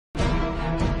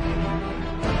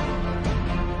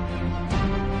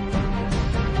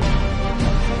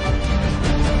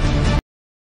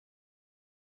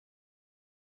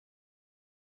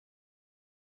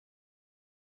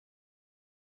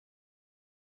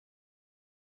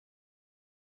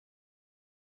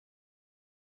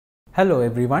Hello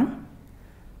everyone.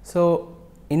 So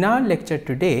in our lecture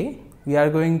today we are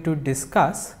going to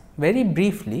discuss very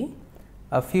briefly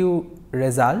a few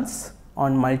results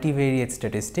on multivariate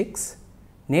statistics,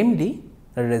 namely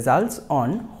the results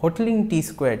on Hotelling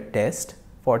t-squared test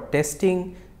for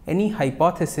testing any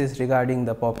hypothesis regarding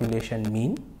the population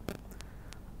mean.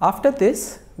 After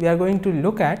this we are going to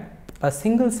look at a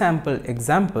single sample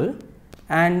example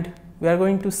and we are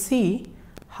going to see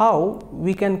how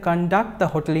we can conduct the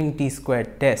Hotelling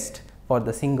t-squared test for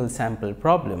the single sample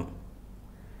problem.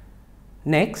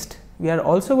 Next, we are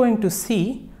also going to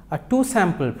see a two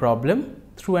sample problem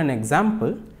through an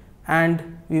example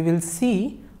and we will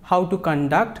see how to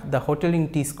conduct the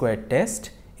Hotelling t-squared test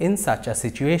in such a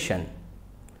situation.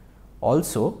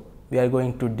 Also, we are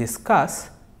going to discuss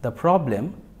the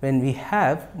problem when we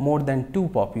have more than two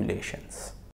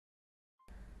populations.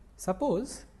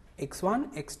 Suppose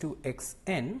x1, x2,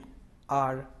 xn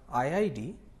are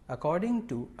IID according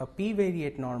to a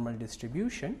p-variate normal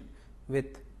distribution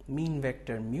with mean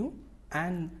vector mu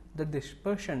and the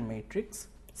dispersion matrix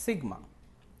sigma.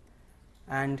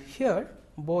 And here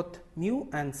both mu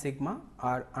and sigma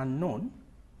are unknown.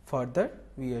 Further,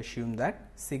 we assume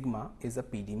that sigma is a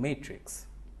PD matrix.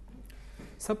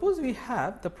 Suppose we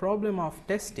have the problem of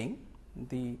testing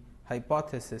the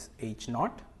hypothesis H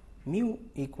naught, mu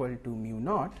equal to mu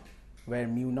naught, where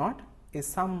mu naught is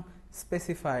some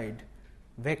specified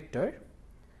vector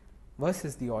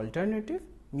versus the alternative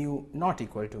mu not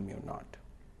equal to mu naught.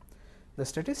 The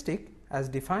statistic as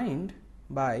defined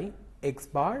by x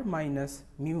bar minus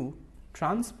mu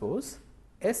transpose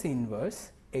S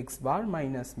inverse x bar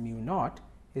minus mu naught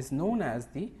is known as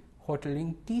the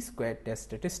Hotelling t-squared test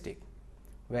statistic,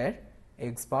 where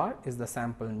x bar is the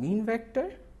sample mean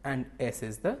vector and S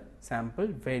is the sample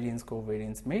variance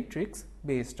covariance matrix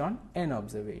based on n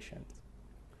observations.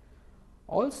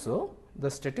 Also, the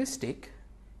statistic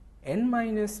n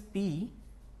minus p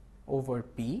over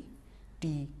p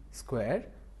t square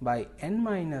by n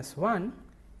minus 1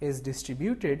 is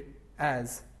distributed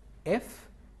as f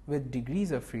with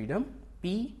degrees of freedom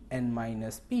p n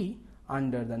minus p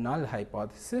under the null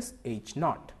hypothesis H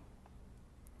naught.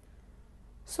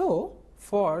 So,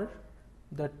 for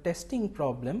the testing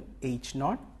problem H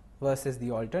naught versus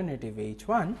the alternative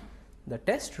H1, the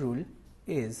test rule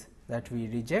is that we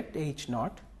reject H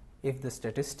naught if the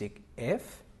statistic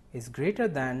f is greater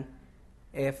than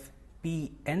f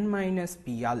p n minus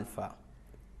p alpha,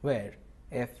 where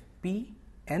f p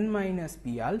n minus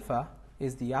p alpha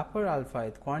is the upper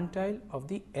alpha-th quantile of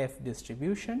the f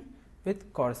distribution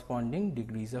with corresponding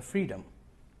degrees of freedom.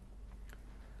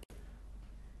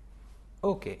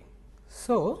 Okay,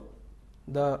 so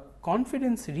the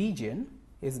confidence region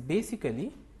is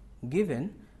basically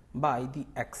given by the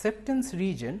acceptance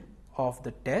region of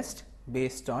the test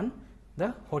based on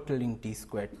the Hotelling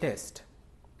t-squared test.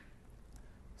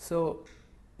 So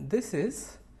this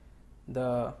is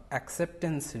the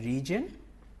acceptance region,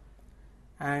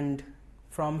 and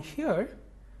from here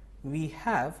we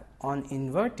have, on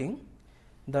inverting,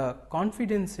 the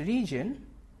confidence region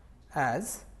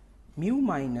as mu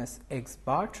minus x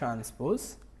bar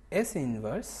transpose S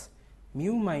inverse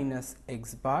mu minus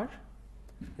x bar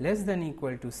less than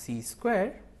equal to c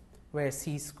square, where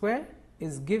c square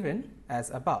is given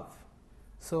as above.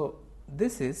 So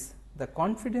this is the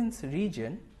confidence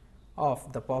region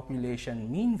of the population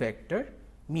mean vector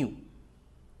mu.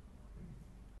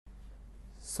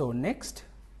 So next,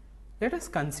 let us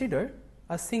consider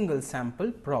a single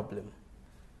sample problem.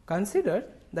 Consider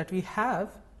that we have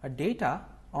a data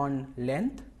on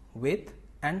length, width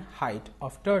and height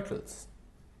of turtles.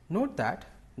 Note that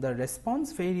the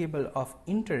response variable of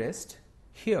interest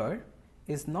here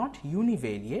is not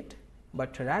univariate,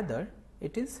 but rather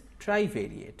it is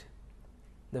trivariate.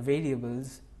 The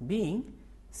variables being,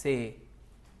 say,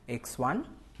 x1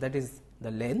 that is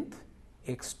the length,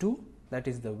 x2 that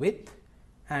is the width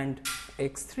and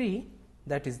x3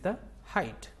 that is the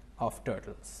height of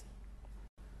turtles.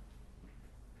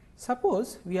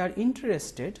 Suppose we are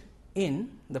interested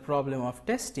in the problem of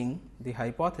testing the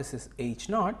hypothesis H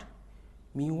naught,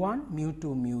 mu 1, mu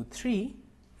 2, mu 3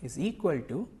 is equal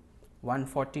to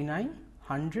 149,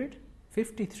 100,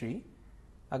 53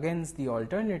 against the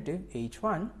alternative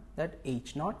H1 that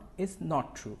H naught is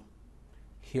not true.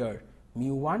 Here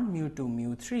mu 1, mu 2,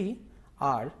 mu 3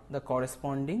 are the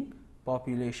corresponding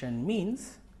population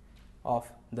means of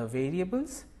the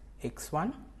variables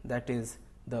x1 that is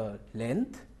the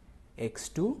length,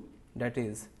 x2 that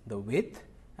is the width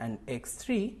and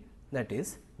x3 that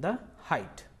is the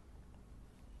height.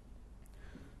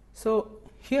 So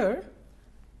here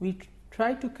we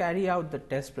try to carry out the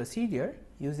test procedure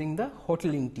using the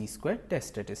Hotelling t-square test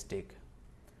statistic.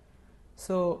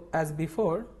 So, as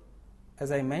before,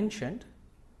 as I mentioned,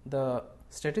 the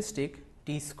statistic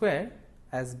t-square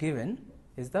as given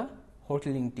is the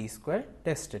Hotelling t-square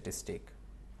test statistic,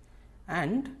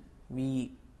 and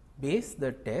we base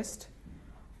the test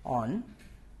on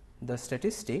the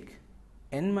statistic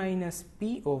n minus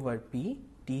p over p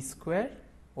t square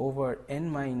over n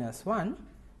minus 1,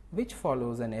 which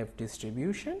follows an F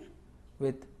distribution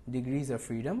with degrees of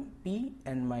freedom p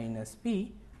n minus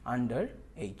p under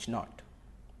h naught.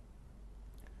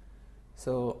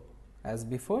 So, as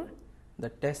before, the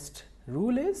test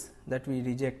rule is that we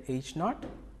reject h naught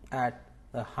at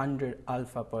the 100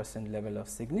 alpha % level of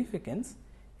significance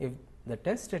if the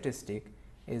test statistic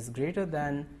is greater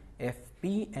than f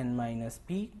p n minus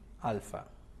p alpha.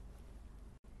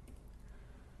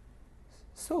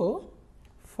 So,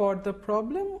 for the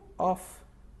problem of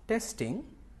testing,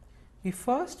 we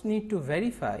first need to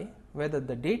verify whether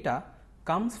the data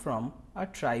comes from a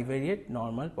trivariate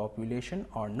normal population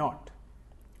or not.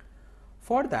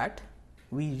 For that,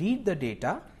 we read the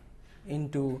data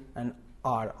into an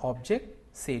R object,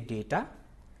 say data,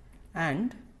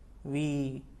 and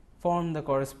we form the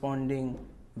corresponding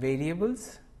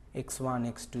variables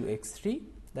x1, x2, x3,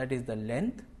 that is the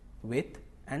length, width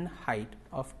and height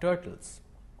of turtles.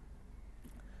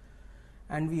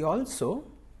 And we also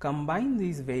combine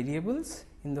these variables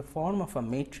in the form of a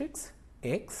matrix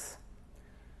X.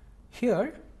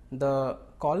 Here the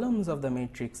columns of the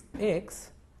matrix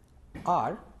X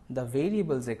are the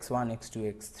variables x1,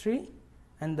 x2, x3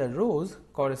 and the rows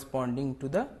corresponding to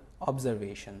the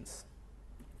observations.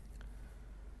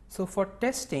 So, for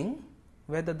testing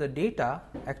whether the data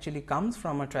actually comes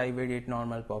from a trivariate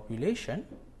normal population,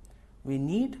 we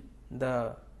need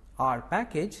the R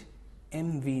package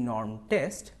mvnorm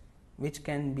test, which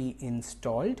can be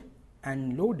installed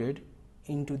and loaded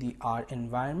into the R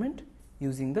environment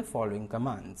using the following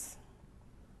commands.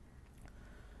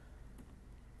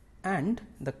 And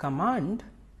the command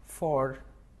for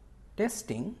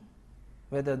testing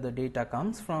whether the data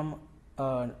comes from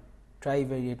a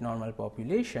trivariate normal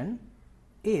population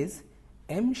is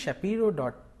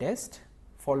mshapiro.test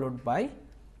followed by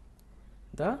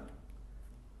the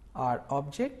R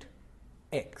object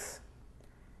X.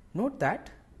 Note that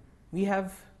we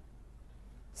have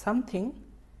something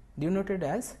denoted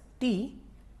as T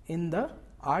in the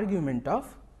argument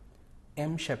of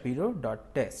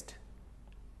mshapiro.test.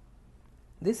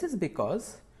 This is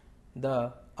because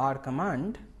the R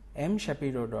command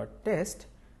mshapiro.test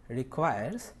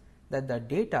requires that the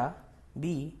data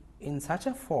be in such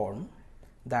a form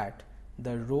that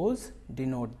the rows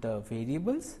denote the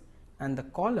variables and the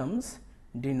columns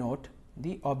denote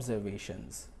the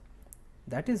observations.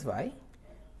 That is why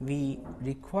we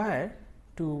require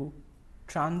to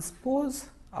transpose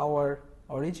our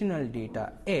original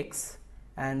data x,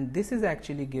 and this is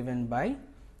actually given by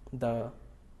the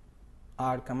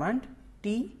R command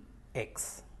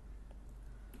tx.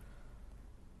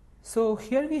 So,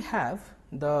 here we have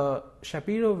the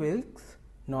Shapiro-Wilks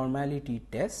normality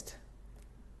test,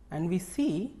 and we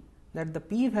see that the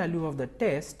p value of the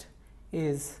test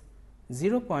is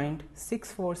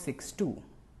 0.6462,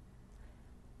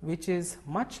 which is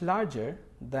much larger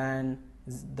than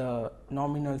the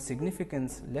nominal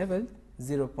significance level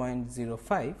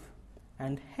 0.05,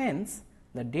 and hence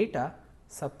the data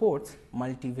supports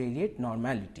multivariate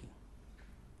normality.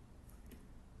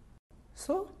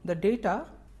 So, the data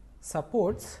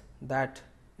supports that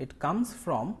it comes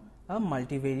from a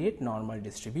multivariate normal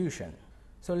distribution.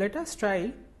 So, let us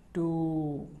try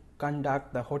to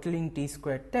conduct the Hotelling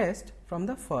t-square test from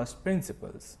the first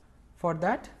principles. For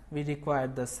that, we require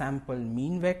the sample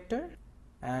mean vector,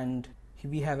 and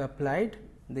we have applied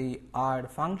the R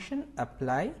function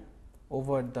apply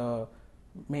over the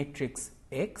matrix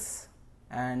X,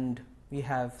 and we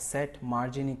have set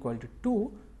margin equal to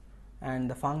 2 and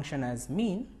the function as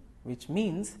mean, which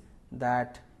means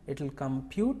that it will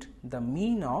compute the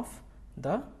mean of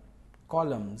the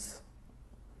columns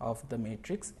of the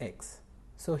matrix X.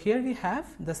 So, here we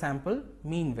have the sample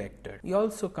mean vector. We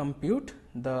also compute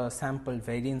the sample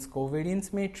variance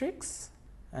covariance matrix,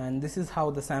 and this is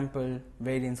how the sample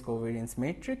variance covariance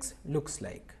matrix looks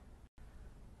like.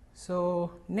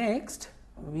 So, next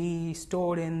we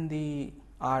store in the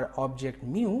R object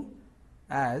mu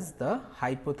as the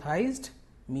hypothesized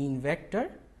mean vector,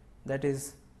 that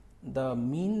is the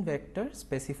mean vector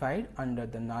specified under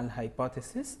the null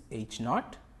hypothesis H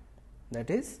naught,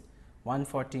 that is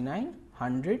 149,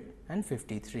 100 and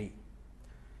 53.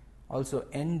 Also,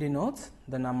 n denotes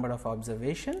the number of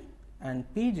observation and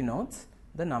p denotes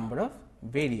the number of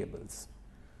variables.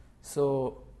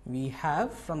 So, we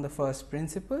have from the first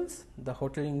principles the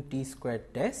Hotelling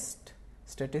t-squared test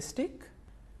statistic,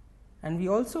 and we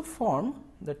also form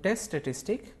the test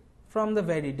statistic from the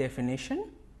very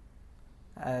definition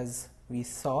as we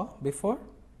saw before.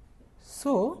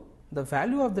 So, the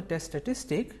value of the test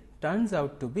statistic turns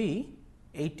out to be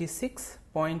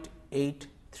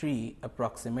 86.83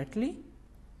 approximately.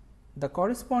 The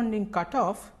corresponding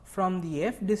cutoff from the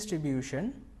F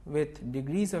distribution with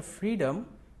degrees of freedom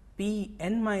p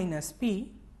n minus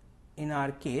p, in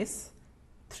our case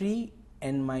 3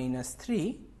 n minus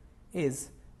 3, is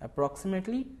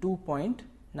approximately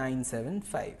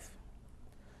 2.975.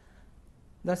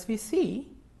 Thus, we see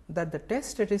that the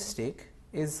test statistic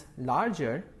is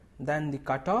larger than the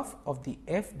cutoff of the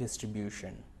F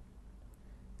distribution.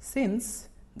 Since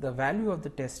the value of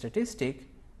the test statistic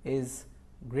is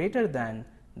greater than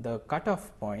the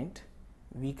cutoff point,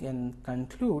 we can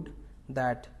conclude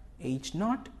that H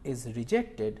naught is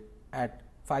rejected at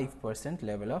 5%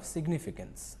 level of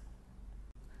significance.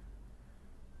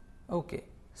 Okay.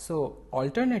 So,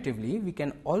 alternatively, we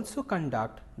can also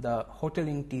conduct the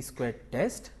Hotelling t-squared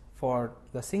test for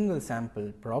the single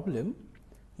sample problem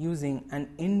using an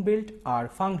inbuilt R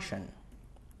function.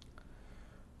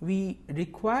 We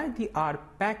require the R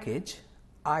package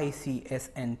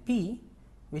ICSNP,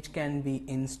 which can be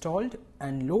installed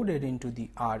and loaded into the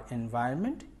R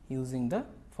environment using the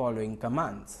following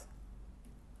commands.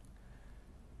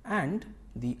 And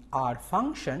the R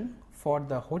function for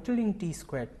the Hotelling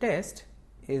t-squared test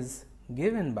is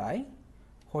given by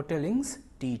Hotelling's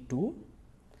T2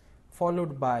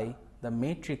 followed by the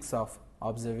matrix of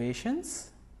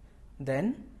observations.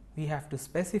 Then we have to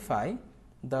specify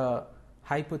the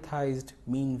hypothesized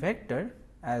mean vector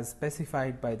as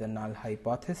specified by the null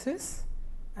hypothesis,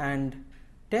 and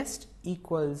test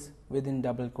equals within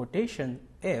double quotation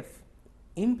F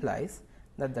implies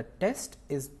that the test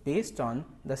is based on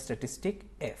the statistic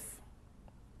F.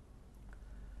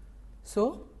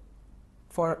 So,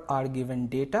 for our given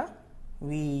data,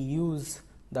 we use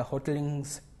the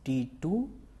Hotelling's T2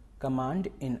 command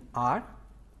in R,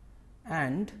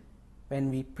 and when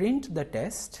we print the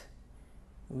test,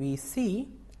 we see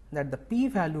that the p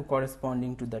value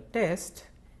corresponding to the test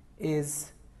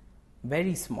is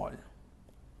very small.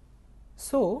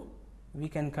 So, we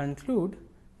can conclude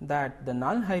that the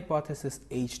null hypothesis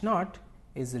H naught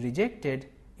is rejected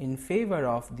in favor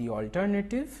of the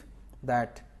alternative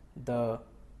that the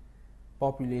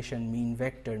population mean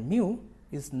vector mu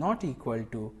is not equal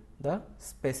to the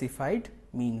specified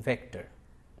mean vector.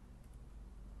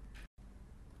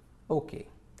 Okay,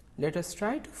 let us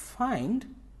try to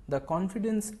find the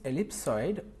confidence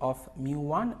ellipsoid of mu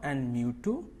 1 and mu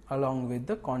 2 along with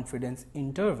the confidence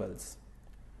intervals.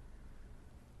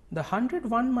 The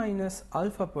 101 minus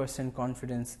alpha %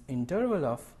 confidence interval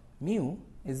of mu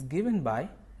is given by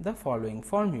the following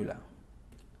formula.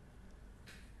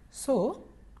 So,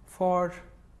 for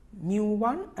mu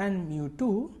 1 and mu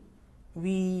 2,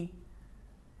 we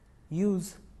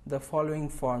use the following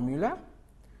formula,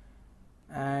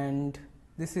 and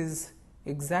this is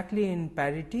exactly in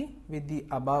parity with the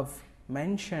above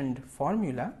mentioned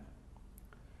formula.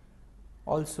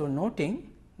 Also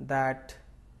noting that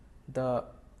the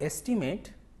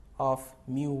estimate of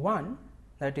mu 1,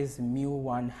 that is mu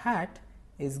 1 hat,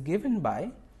 is given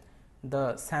by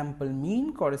the sample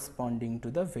mean corresponding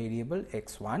to the variable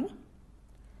x1,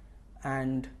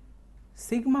 and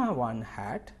sigma 1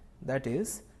 hat, that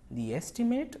is the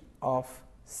estimate of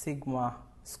sigma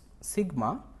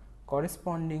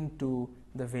corresponding to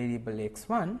the variable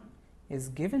x1, is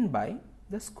given by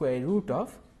the square root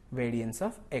of variance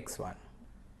of x1.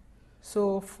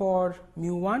 So, for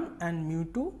mu 1 and mu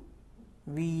 2,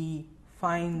 we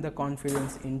find the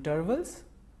confidence intervals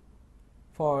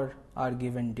for our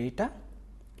given data,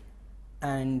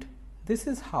 and this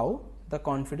is how the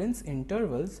confidence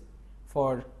intervals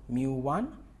for mu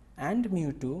 1 and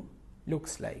mu 2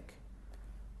 looks like.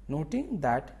 Noting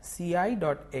that Ci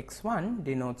dot x1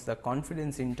 denotes the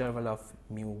confidence interval of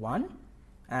mu 1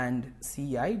 and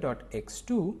Ci dot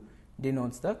x2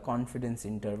 denotes the confidence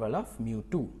interval of mu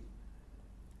 2.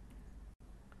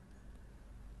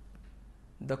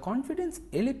 The confidence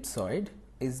ellipsoid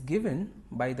is given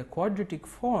by the quadratic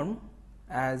form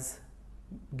as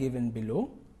given below.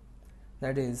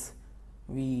 That is,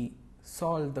 we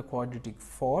solve the quadratic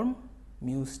form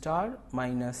mu star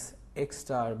minus x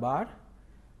star bar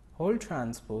whole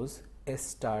transpose S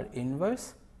star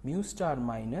inverse mu star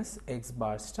minus x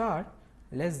bar star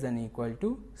less than equal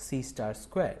to C star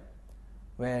square,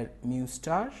 where mu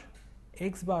star,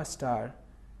 x bar star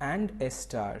and S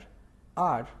star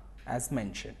are as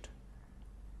mentioned.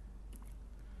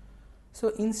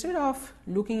 So instead of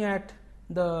looking at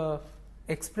the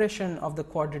expression of the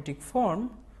quadratic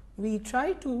form, we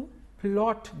try to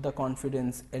plot the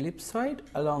confidence ellipsoid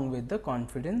along with the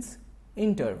confidence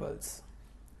intervals.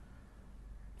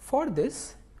 For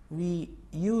this, we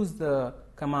use the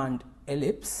command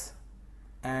ellipse,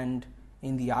 and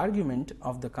in the argument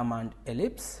of the command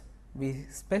ellipse, we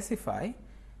specify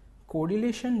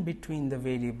correlation between the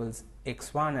variables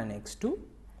x1 and x2.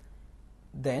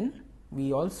 Then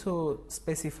we also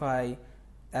specify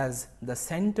as the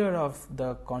center of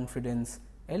the confidence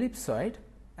ellipsoid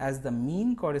as the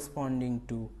mean corresponding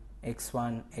to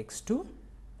x1, x2,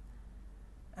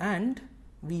 and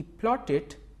we plot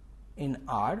it in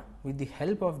R with the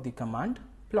help of the command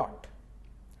plot.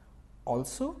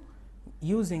 Also,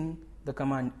 using the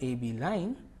command AB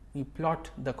line, we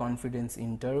plot the confidence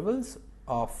intervals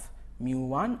of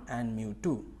mu1 and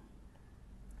mu2.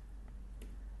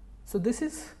 So, this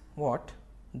is what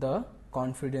the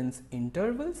confidence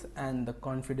intervals and the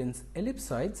confidence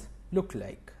ellipsoids look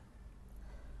like.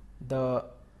 The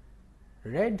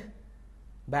red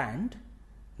band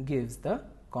gives the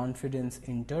confidence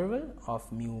interval of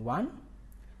mu1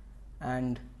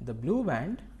 and the blue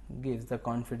band gives the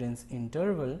confidence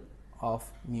interval of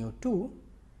mu2,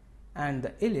 and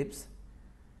the ellipse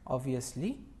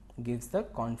obviously gives the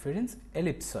confidence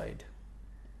ellipsoid.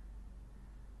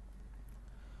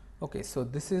 Okay, so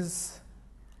this is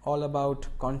all about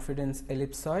confidence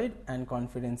ellipsoid and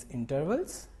confidence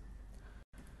intervals.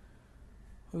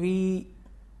 We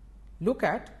look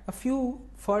at a few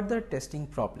further testing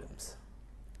problems.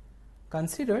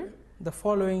 Consider the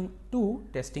following two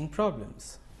testing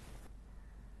problems.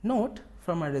 Note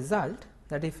from a result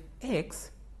that if x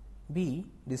be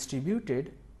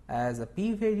distributed as a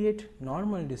p-variate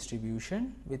normal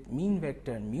distribution with mean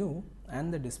vector mu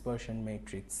and the dispersion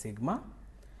matrix sigma,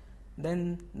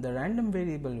 then the random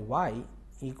variable y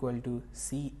equal to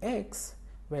Cx,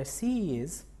 where C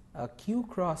is a q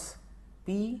cross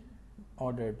p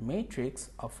ordered matrix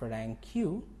of rank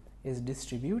q, is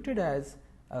distributed as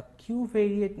a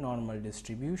q-variate normal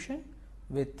distribution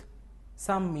with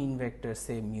some mean vector,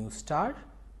 say mu star,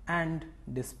 and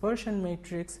dispersion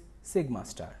matrix sigma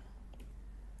star.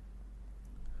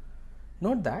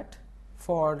 Note that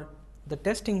for the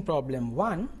testing problem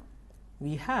 1,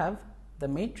 we have the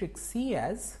matrix C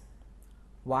as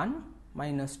 1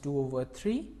 minus 2 over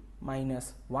 3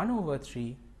 minus 1 over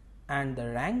 3, and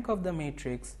the rank of the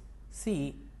matrix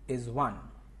C is 1.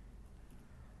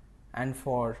 And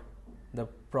for the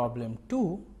problem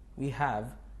 2, we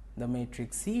have the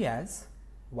matrix C as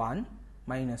 1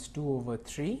 minus 2 over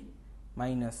 3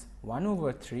 minus 1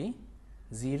 over 3,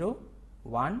 0,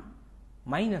 1,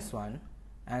 minus 1,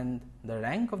 and the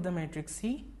rank of the matrix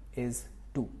C is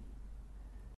 2.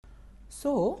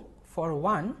 So, for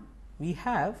 1, we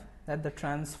have that the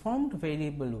transformed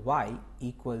variable y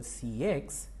equals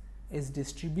Cx is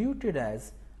distributed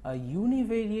as a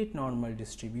univariate normal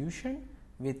distribution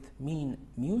with mean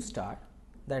mu star,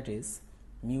 that is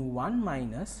mu 1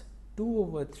 minus 2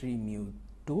 over 3 mu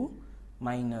 2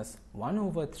 minus 1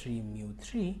 over 3 mu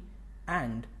 3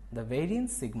 and the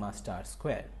variance sigma star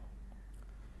square.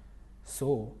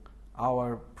 So,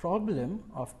 our problem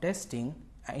of testing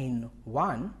in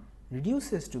 1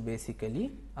 reduces to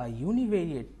basically a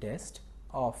univariate test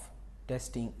of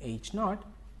testing H naught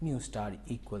mu star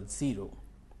equals 0.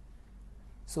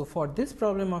 So, for this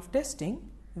problem of testing,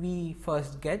 we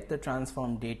first get the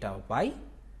transform data y,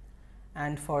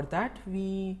 and for that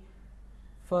we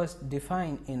first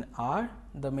define in R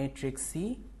the matrix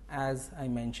C as I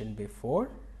mentioned before,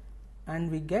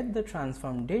 and we get the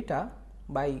transform data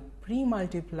by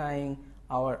pre-multiplying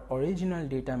our original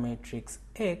data matrix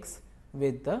X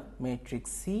with the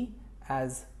matrix C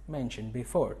as mentioned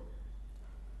before.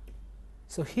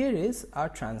 So, here is our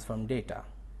transform data.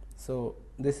 So,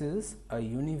 this is a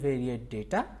univariate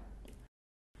data,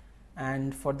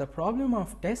 and for the problem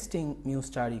of testing mu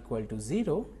star equal to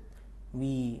 0,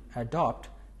 we adopt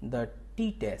the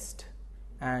t-test,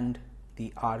 and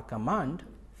the R command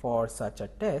for such a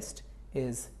test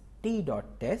is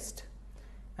t.test,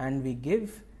 and we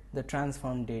give the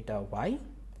transform data y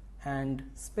and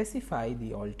specify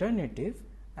the alternative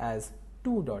as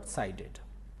 2.sided.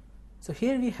 So,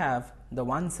 here we have the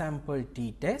one sample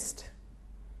t-test.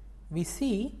 We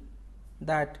see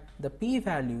that the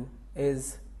p-value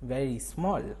is very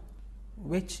small,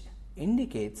 which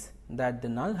indicates that the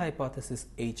null hypothesis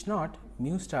H naught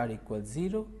mu star equals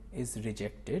 0 is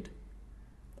rejected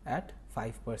at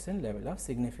 5% level of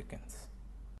significance.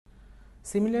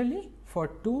 Similarly, for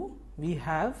 2, we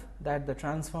have that the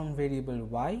transform variable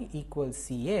y equals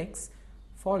Cx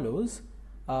follows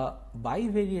a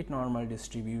bivariate normal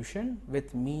distribution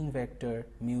with mean vector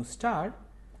mu star,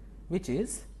 which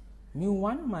is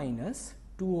mu1 minus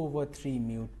 2 over 3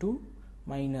 mu2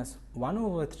 minus 1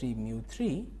 over 3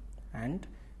 mu3 and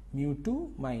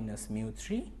mu2 minus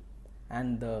mu3,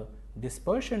 and the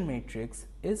dispersion matrix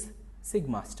is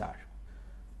sigma star.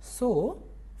 So,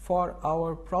 for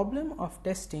our problem of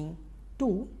testing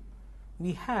 2,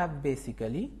 we have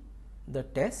basically the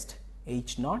test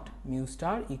H naught mu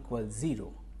star equals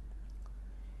 0.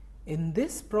 In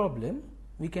this problem,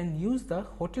 we can use the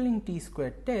Hotelling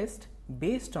t-square test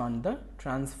based on the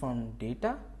transformed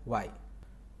data y.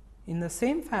 In the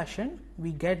same fashion,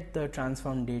 we get the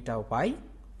transformed data y.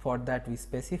 For that, we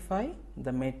specify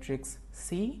the matrix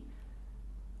C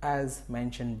as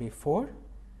mentioned before,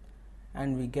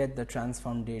 and we get the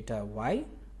transformed data y.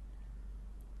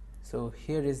 So,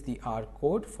 here is the R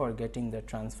code for getting the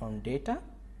transformed data.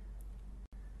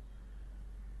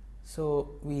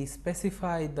 So, we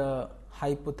specify the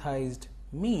hypothesized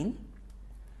mean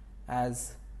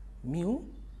as mu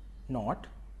naught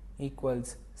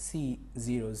equals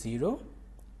C00,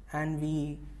 and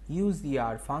we use the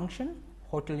R function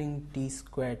Hotelling t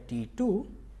square t2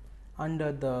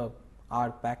 under the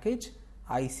R package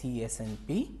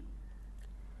ICSNP,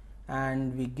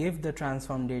 and we give the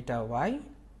transform data y,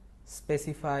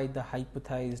 specify the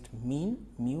hypothesized mean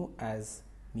mu as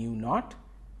mu naught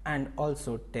and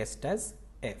also test as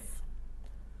f.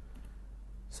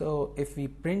 So, if we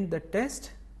print the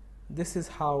test, this is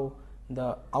how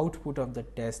the output of the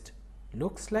test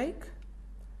looks like,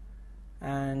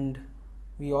 and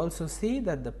we also see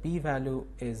that the p value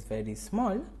is very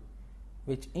small,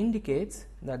 which indicates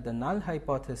that the null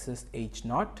hypothesis H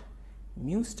naught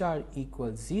mu star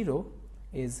equals 0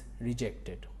 is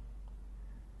rejected.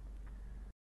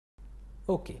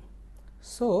 Okay.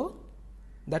 So,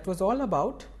 that was all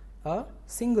about a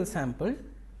single sample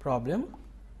problem,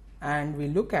 and we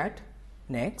look at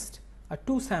next a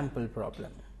two sample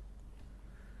problem.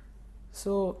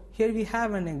 So, here we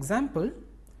have an example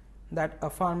that a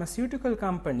pharmaceutical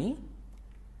company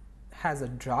has a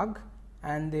drug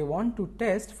and they want to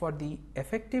test for the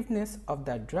effectiveness of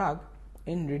that drug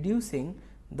in reducing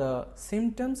the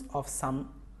symptoms of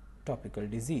some topical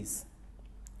disease.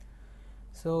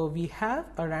 So, we have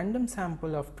a random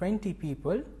sample of 20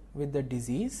 people with the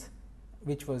disease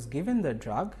which was given the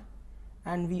drug,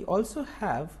 and we also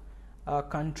have a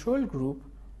control group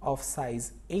of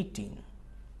size 18.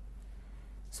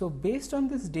 So, based on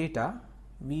this data,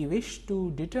 we wish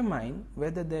to determine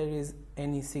whether there is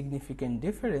any significant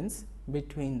difference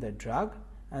between the drug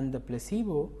and the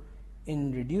placebo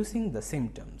in reducing the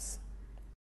symptoms.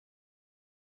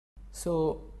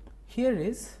 So, here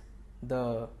is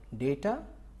the data,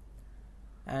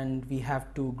 and we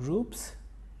have two groups,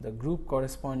 the group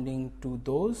corresponding to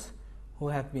those who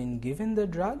have been given the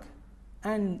drug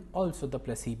and also the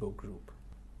placebo group.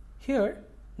 Here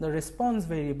the response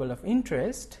variable of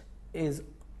interest is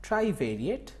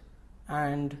trivariate,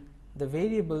 and the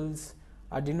variables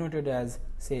are denoted as,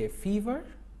 say, fever,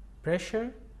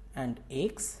 pressure and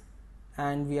aches,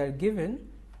 and we are given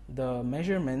the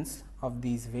measurements of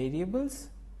these variables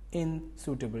in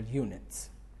suitable units.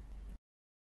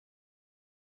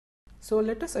 So,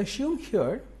 let us assume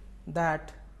here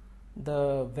that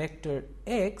the vector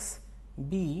x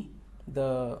be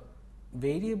the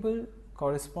variable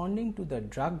corresponding to the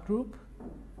drug group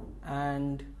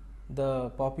and the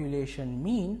population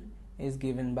mean is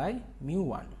given by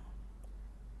mu1.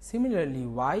 Similarly,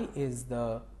 y is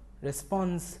the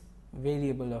response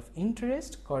variable of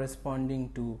interest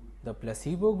corresponding to the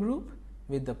placebo group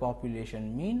with the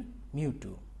population mean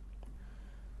mu2.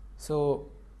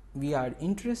 So, we are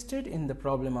interested in the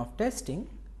problem of testing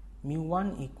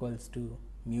mu1 equals to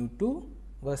mu2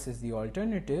 versus the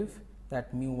alternative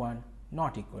that mu1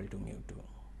 not equal to mu2.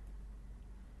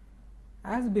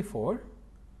 As before,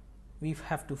 we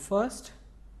have to first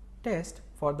test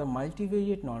for the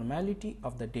multivariate normality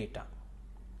of the data.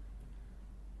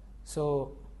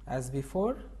 So, as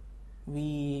before,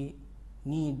 we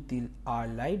need our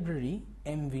library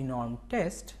mvnorm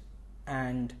test,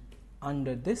 and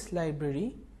under this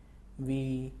library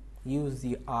we use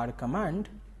the R command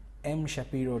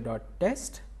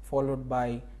mshapiro.test followed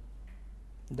by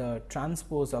the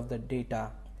transpose of the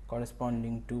data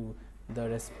corresponding to the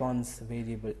response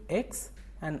variable x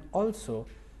and also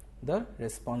the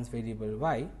response variable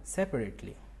y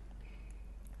separately.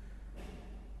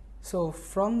 So,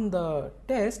 from the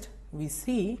test we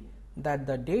see that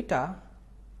the data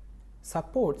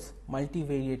supports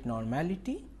multivariate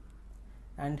normality,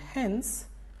 and hence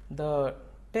the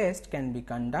test can be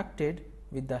conducted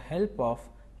with the help of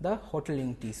the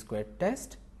Hotelling t-square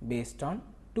test based on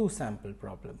two sample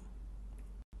problem.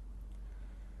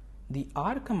 The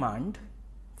R command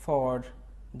for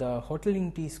the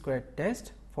Hotelling t-squared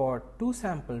test for two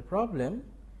sample problem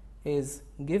is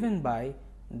given by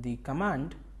the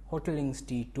command Hotelling's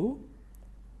t2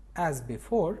 as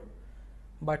before,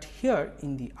 but here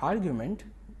in the argument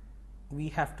we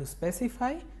have to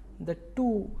specify the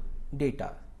two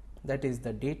data, that is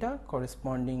the data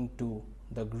corresponding to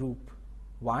the group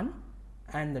 1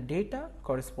 and the data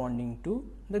corresponding to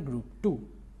the group 2.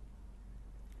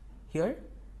 Here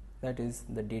that is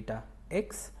the data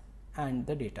x and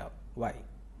the data y.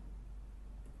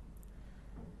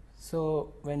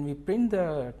 So, when we print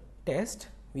the test,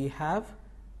 we have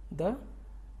the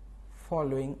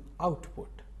following output.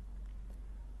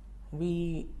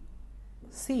 We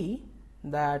see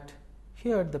that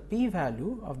here the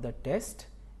p-value of the test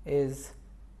is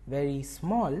very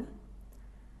small,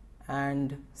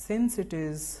 and since it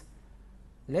is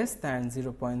less than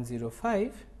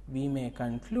 0.05, we may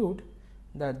conclude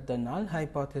that the null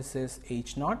hypothesis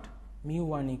H naught mu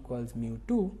 1 equals mu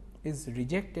 2 is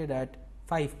rejected at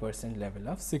 5% level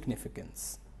of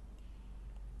significance.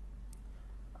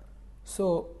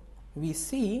 So, we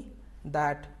see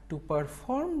that to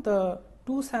perform the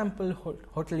two sample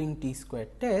Hotelling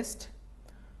t-squared test,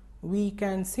 we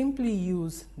can simply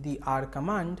use the R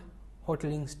command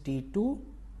Hotelling's t2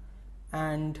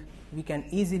 and we can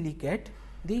easily get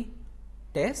the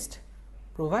test,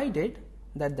 provided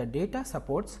that the data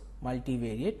supports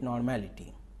multivariate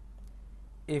normality.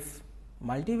 If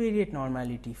multivariate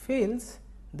normality fails,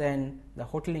 then the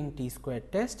Hotelling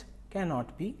t-squared test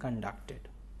cannot be conducted.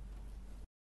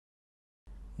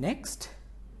 Next,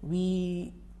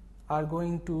 we are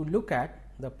going to look at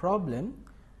the problem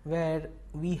where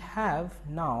we have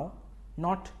now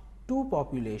not two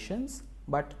populations,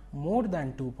 but more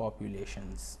than two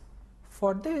populations.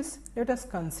 For this, let us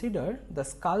consider the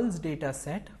skulls data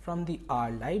set from the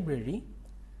R library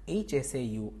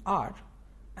HSAU-R,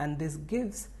 and this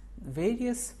gives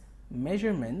various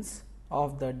measurements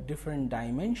of the different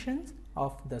dimensions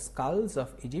of the skulls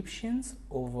of Egyptians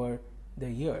over the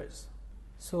years.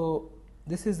 So,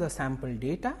 this is the sample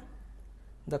data.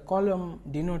 The column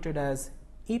denoted as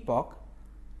epoch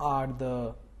are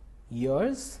the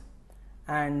years,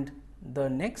 and the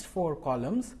next four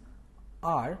columns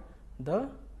are the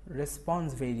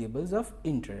response variables of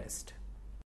interest.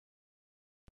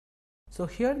 So,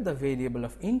 here the variable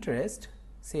of interest,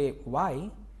 say y,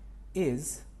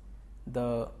 is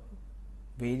the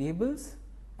variables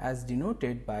as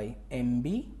denoted by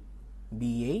MB,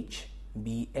 BH,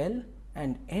 BL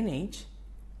and NH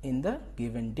in the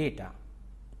given data.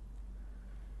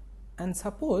 And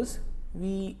suppose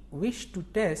we wish to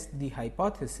test the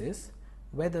hypothesis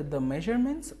whether the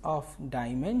measurements of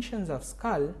dimensions of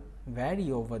skull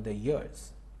vary over the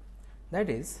years. That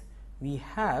is, we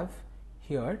have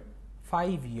here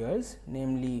 5 years,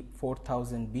 namely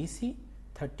 4000 BC,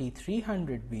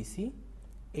 3300 BC,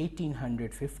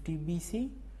 1850 BC,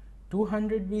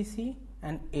 200 BC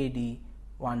and AD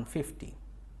 150.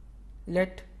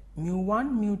 Let mu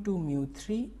 1, mu 2, mu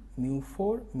 3, mu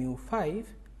 4, mu 5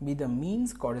 be the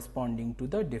means corresponding to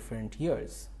the different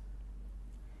years.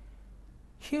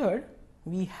 Here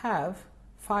we have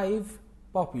 5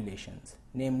 populations,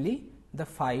 namely the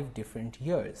 5 different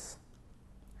years,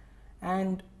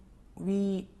 and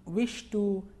we wish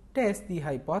to test the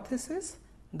hypothesis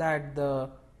that the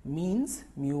means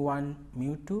mu 1,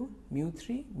 mu 2, mu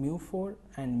 3, mu 4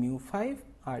 and mu 5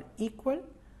 are equal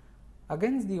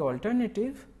against the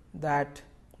alternative that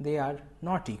they are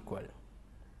not equal.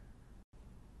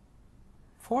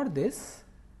 For this,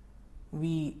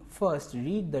 we first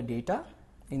read the data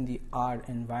in the R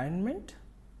environment,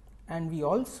 and we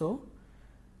also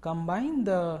combine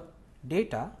the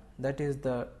data, that is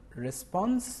the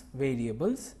response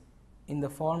variables, in the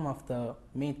form of the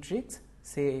matrix,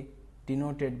 say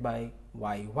denoted by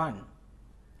y1.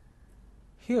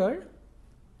 Here,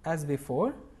 as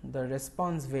before, the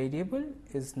response variable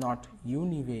is not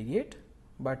univariate,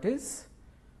 but is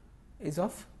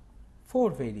of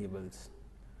 4 variables.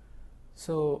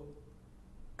 So,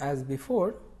 as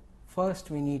before, first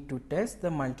we need to test the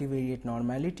multivariate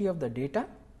normality of the data,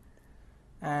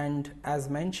 and as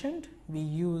mentioned, we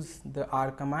use the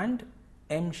R command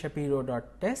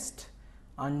mshapiro.test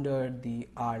under the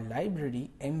R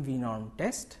library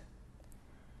mvnorm_test,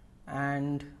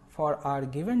 and for our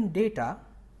given data,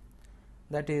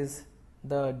 that is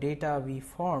the data we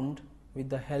formed with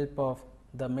the help of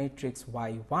the matrix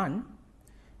y1,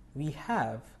 we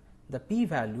have the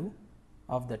p-value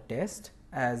of the test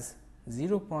as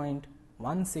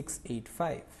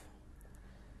 0.1685.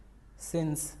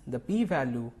 since the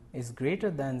p-value is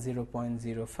greater than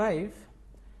 0.05,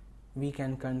 we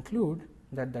can conclude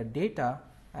that the data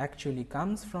actually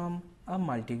comes from a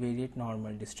multivariate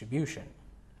normal distribution.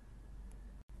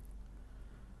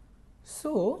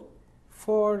 So,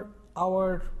 for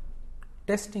our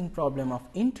testing problem of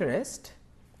interest,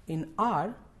 in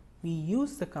R we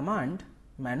use the command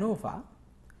MANOVA,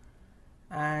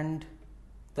 and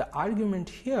the argument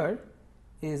here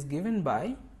is given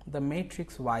by the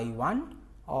matrix y1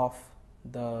 of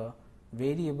the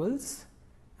variables,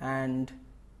 and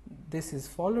this is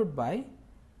followed by,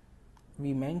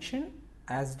 we mention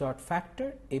as dot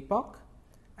factor epoch,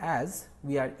 as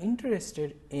we are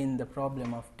interested in the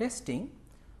problem of testing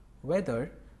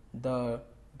whether the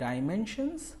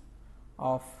dimensions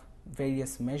of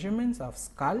various measurements of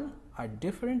skull are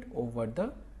different over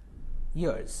the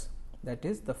years, that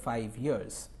is the 5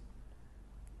 years.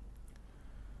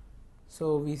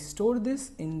 So, we store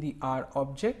this in the R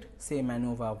object, say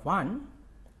MANOVA 1,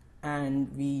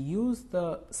 and we use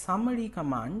the summary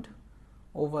command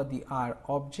over the R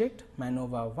object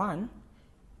MANOVA 1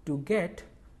 to get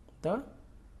the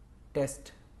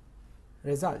test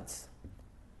results.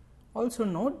 Also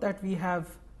note that we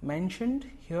have mentioned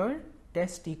here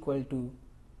test equal to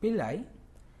pili,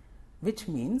 which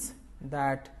means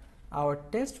that our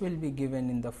test will be given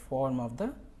in the form of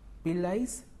the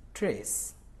Pillai's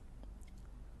trace.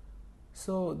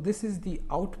 So, this is the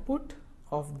output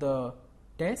of the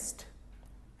test,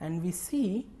 and we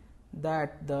see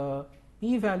that the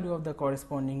p-value of the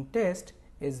corresponding test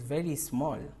is very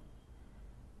small,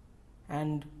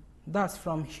 and thus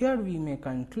from here we may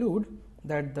conclude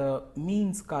that the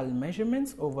mean skull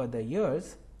measurements over the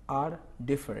years are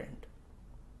different.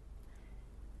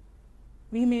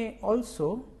 We may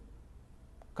also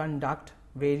conduct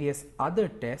various other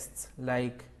tests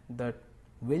like the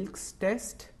Wilks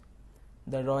test,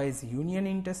 the Roy's union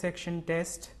intersection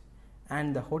test,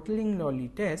 and the Hotelling-Lawley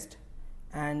test,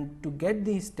 and to get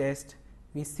these tests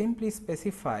we simply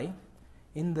specify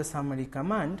in the summary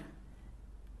command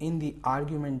in the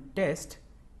argument test,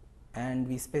 and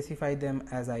we specify them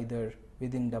as either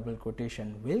within double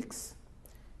quotation Wilks.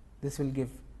 This will give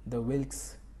the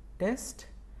Wilks test.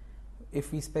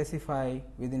 If we specify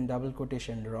within double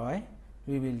quotation Roy,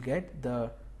 we will get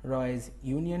the Roy's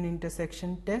union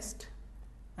intersection test,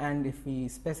 and if we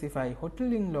specify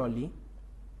Hotelling-Lawley,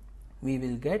 we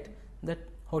will get the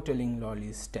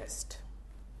Hotelling-Lawley's test.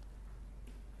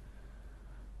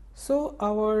 So,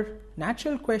 our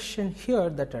natural question here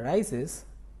that arises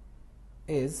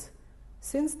is,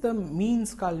 since the mean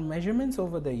skull measurements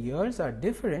over the years are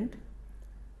different,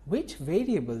 which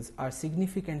variables are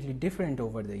significantly different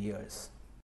over the years?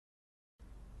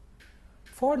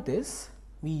 For this,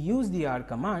 we use the R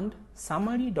command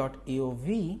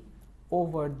summary.aov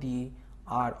over the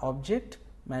R object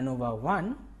MANOVA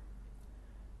 1,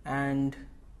 and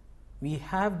we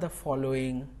have the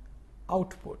following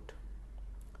output.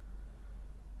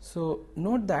 So,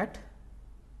 note that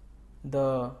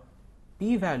the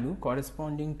p-value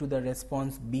corresponding to the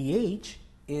response BH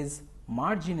is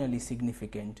marginally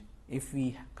significant if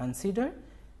we consider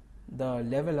the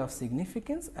level of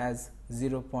significance as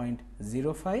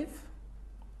 0.05,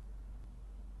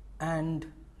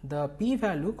 and the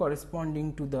p-value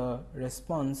corresponding to the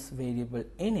response variable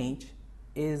NH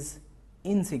is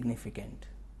insignificant.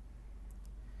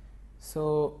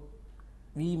 So,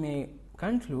 we may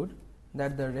conclude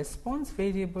that the response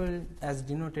variable as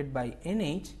denoted by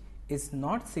NH is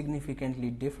not significantly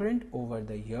different over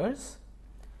the years.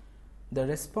 The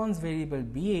response variable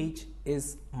BH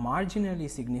is marginally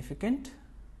significant,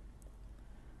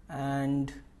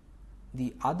 and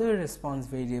the other response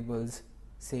variables,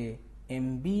 say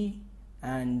MB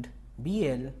and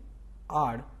BL,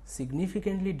 are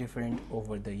significantly different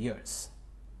over the years.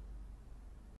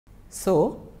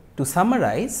 So, to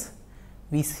summarize,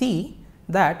 we see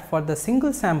that for the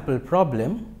single sample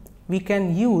problem, we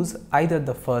can use either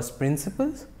the first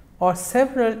principles or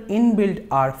several inbuilt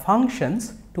R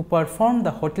functions to perform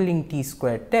the Hotelling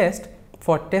t-square test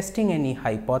for testing any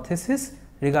hypothesis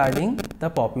regarding the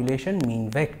population mean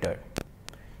vector.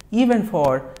 Even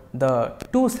for the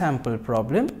two sample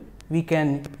problem, we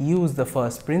can use the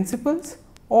first principles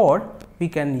or we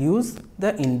can use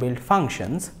the inbuilt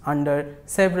functions under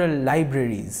several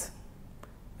libraries.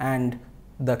 And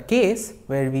the case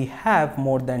where we have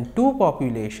more than two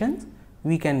populations,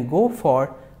 we can go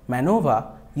for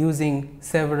MANOVA using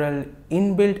several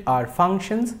inbuilt R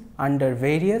functions under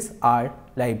various R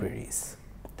libraries.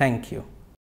 Thank you.